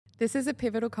This is a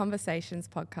Pivotal Conversations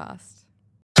podcast.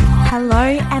 Hello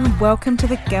and welcome to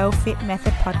the Girl Fit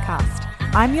Method podcast.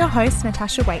 I'm your host,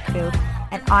 Natasha Wakefield,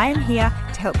 and I am here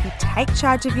to help you take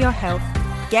charge of your health,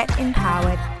 get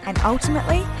empowered, and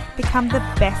ultimately become the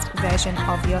best version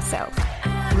of yourself.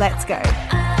 Let's go.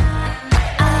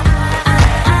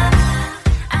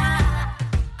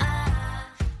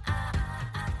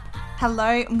 Hello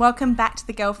and welcome back to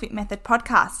the Girl Fit Method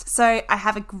podcast. So I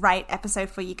have a great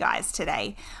episode for you guys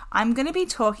today. I'm going to be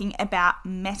talking about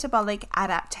metabolic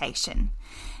adaptation.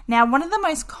 Now, one of the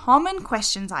most common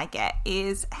questions I get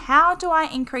is, how do I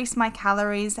increase my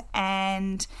calories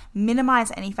and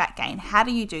minimize any fat gain? How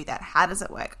do you do that? How does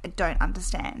it work? I don't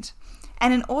understand.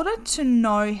 And in order to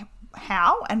know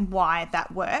how and why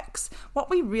that works,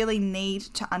 what we really need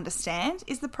to understand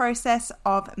is the process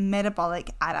of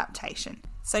metabolic adaptation.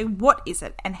 So what is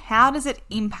it and how does it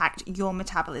impact your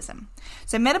metabolism?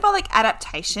 So metabolic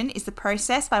adaptation is the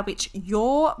process by which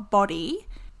your body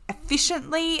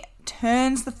efficiently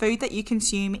turns the food that you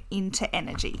consume into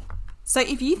energy. So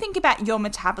if you think about your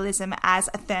metabolism as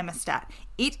a thermostat,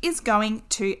 it is going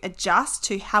to adjust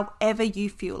to however you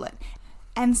fuel it.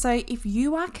 And so if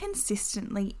you are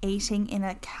consistently eating in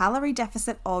a calorie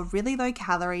deficit or really low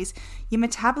calories, your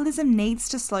metabolism needs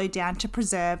to slow down to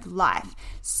preserve life.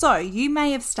 So you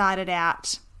may have started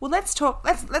out, let's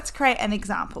create an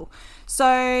example.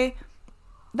 So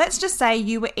let's just say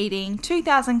you were eating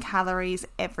 2,000 calories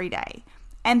every day.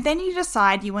 And then you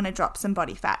decide you want to drop some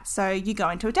body fat. So you go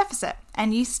into a deficit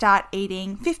and you start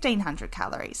eating 1,500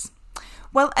 calories.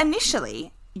 Well,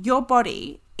 initially, your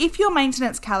body, if your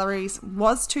maintenance calories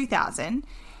was 2,000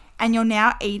 and you're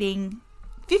now eating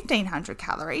 1,500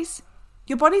 calories,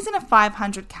 your body's in a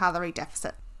 500 calorie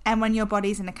deficit. And when your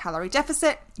body's in a calorie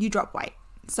deficit, you drop weight.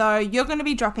 So you're going to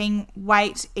be dropping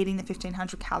weight eating the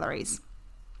 1,500 calories.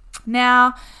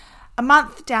 Now, a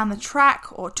month down the track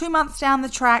or 2 months down the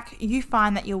track, you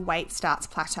find that your weight starts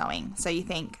plateauing. So you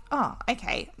think, oh,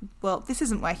 okay, well, this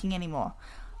isn't working anymore.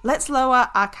 Let's lower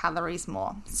our calories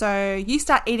more. So you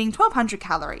start eating 1,200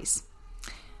 calories.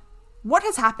 What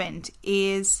has happened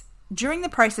is during the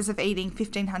process of eating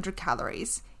 1,500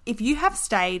 calories, if you have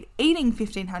stayed eating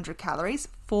 1,500 calories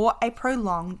for a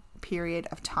prolonged period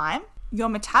of time, your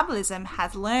metabolism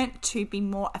has learnt to be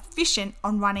more efficient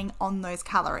on running on those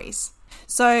calories.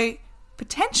 So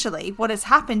potentially what has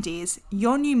happened is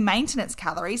your new maintenance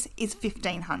calories is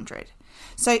 1,500.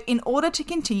 So in order to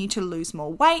continue to lose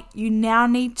more weight, you now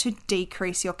need to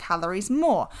decrease your calories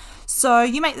more. So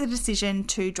you make the decision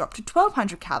to drop to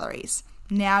 1,200 calories.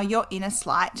 Now you're in a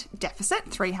slight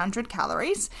deficit, 300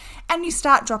 calories, and you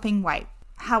start dropping weight.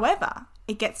 However,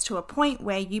 it gets to a point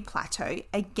where you plateau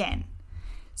again.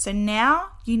 So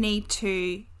now you need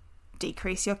to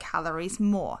decrease your calories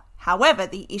more. However,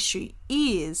 the issue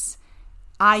is,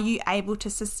 are you able to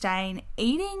sustain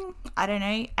eating,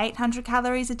 800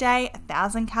 calories a day,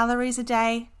 1,000 calories a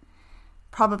day?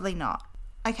 Probably not.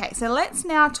 Okay, so let's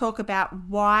now talk about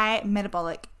why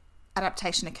metabolic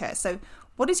adaptation occurs. So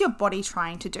what is your body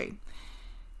trying to do?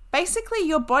 Basically,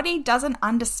 your body doesn't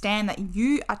understand that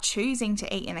you are choosing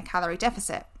to eat in a calorie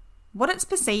deficit. What it's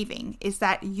perceiving is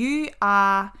that you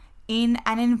are in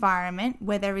an environment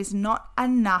where there is not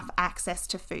enough access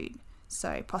to food.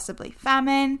 So possibly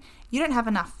famine, you don't have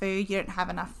enough food, you don't have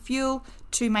enough fuel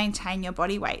to maintain your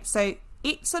body weight. So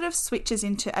it sort of switches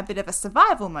into a bit of a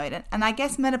survival mode. And I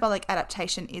guess metabolic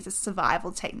adaptation is a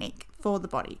survival technique for the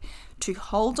body to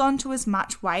hold on to as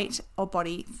much weight or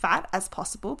body fat as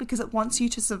possible because it wants you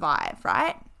to survive,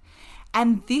 right?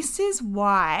 And this is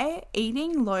why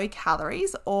eating low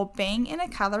calories or being in a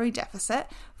calorie deficit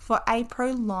for a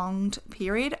prolonged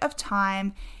period of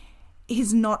time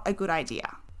is not a good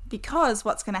idea. Because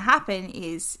what's going to happen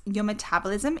is your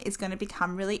metabolism is going to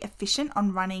become really efficient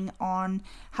on running on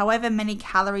however many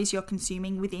calories you're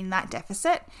consuming within that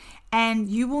deficit, and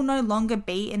you will no longer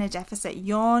be in a deficit.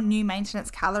 Your new maintenance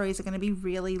calories are going to be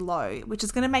really low, which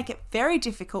is going to make it very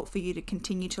difficult for you to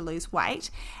continue to lose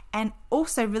weight and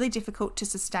also really difficult to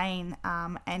sustain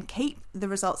and keep the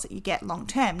results that you get long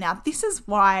term. Now, this is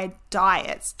why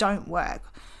diets don't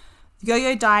work.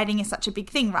 Yo-yo dieting is such a big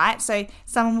thing, right? So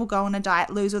someone will go on a diet,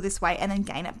 lose all this weight, and then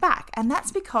gain it back. And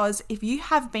that's because if you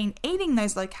have been eating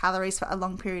those low calories for a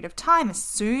long period of time, as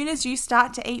soon as you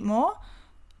start to eat more,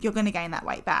 you're going to gain that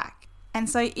weight back. And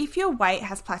so if your weight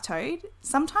has plateaued,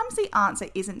 sometimes the answer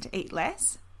isn't to eat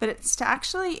less, but it's to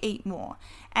actually eat more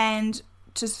and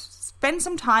to spend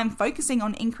some time focusing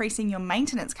on increasing your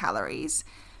maintenance calories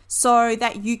so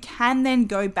that you can then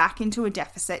go back into a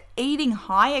deficit, eating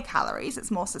higher calories. It's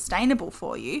more sustainable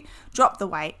for you, drop the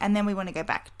weight, and then we want to go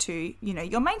back to,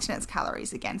 your maintenance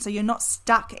calories again. So you're not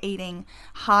stuck eating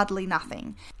hardly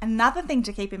nothing. Another thing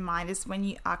to keep in mind is when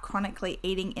you are chronically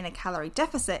eating in a calorie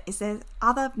deficit is there's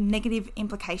other negative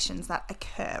implications that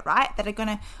occur, right? That are going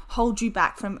to hold you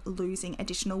back from losing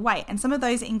additional weight. And some of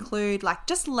those include like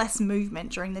just less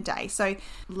movement during the day. So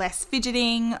less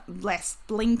fidgeting, less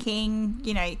blinking,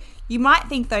 you might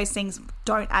think those things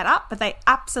don't add up, but they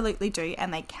absolutely do,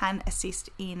 and they can assist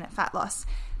in fat loss.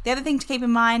 The other thing to keep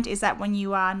in mind is that when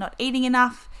you are not eating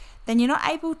enough, then you're not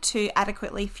able to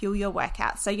adequately fuel your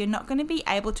workout. So you're not going to be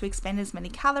able to expend as many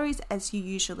calories as you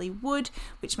usually would,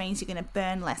 which means you're going to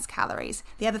burn less calories.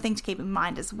 The other thing to keep in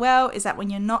mind as well is that when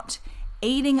you're not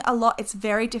eating a lot, it's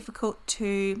very difficult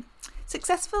to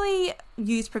successfully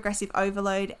use progressive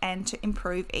overload and to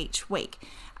improve each week.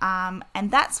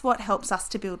 And that's what helps us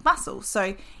to build muscle.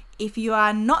 So if you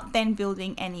are not then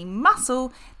building any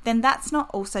muscle, then that's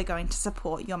not also going to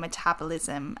support your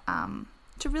metabolism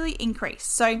to really increase.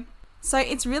 So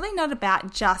it's really not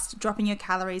about just dropping your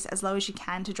calories as low as you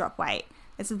can to drop weight.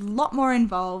 There's a lot more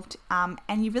involved,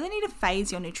 and you really need to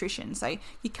phase your nutrition. So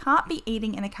you can't be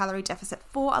eating in a calorie deficit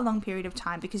for a long period of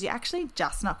time because you're actually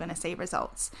just not going to see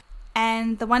results.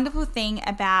 And the wonderful thing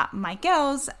about my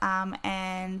girls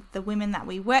and the women that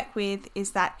we work with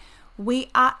is that we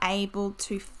are able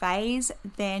to phase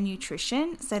their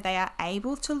nutrition so they are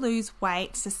able to lose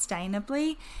weight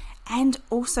sustainably and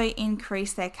also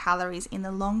increase their calories in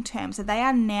the long term. So they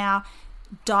are now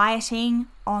dieting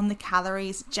on the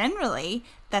calories generally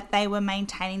that they were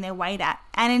maintaining their weight at,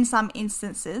 and in some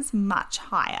instances much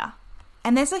higher.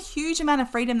 And there's a huge amount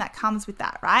of freedom that comes with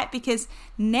that, right? Because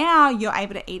now you're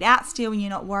able to eat out still and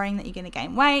you're not worrying that you're going to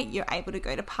gain weight. You're able to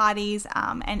go to parties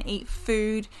and eat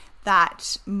food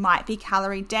that might be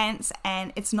calorie dense,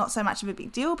 and it's not so much of a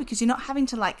big deal because you're not having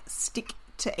to stick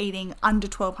to eating under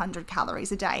 1,200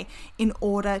 calories a day in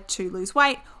order to lose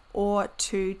weight or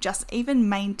to just even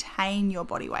maintain your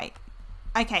body weight.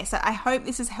 Okay, so I hope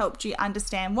this has helped you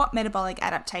understand what metabolic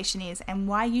adaptation is and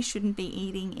why you shouldn't be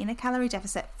eating in a calorie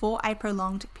deficit for a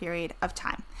prolonged period of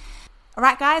time. All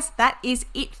right, guys, that is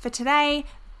it for today.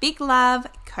 Big love,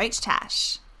 Coach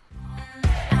Tash.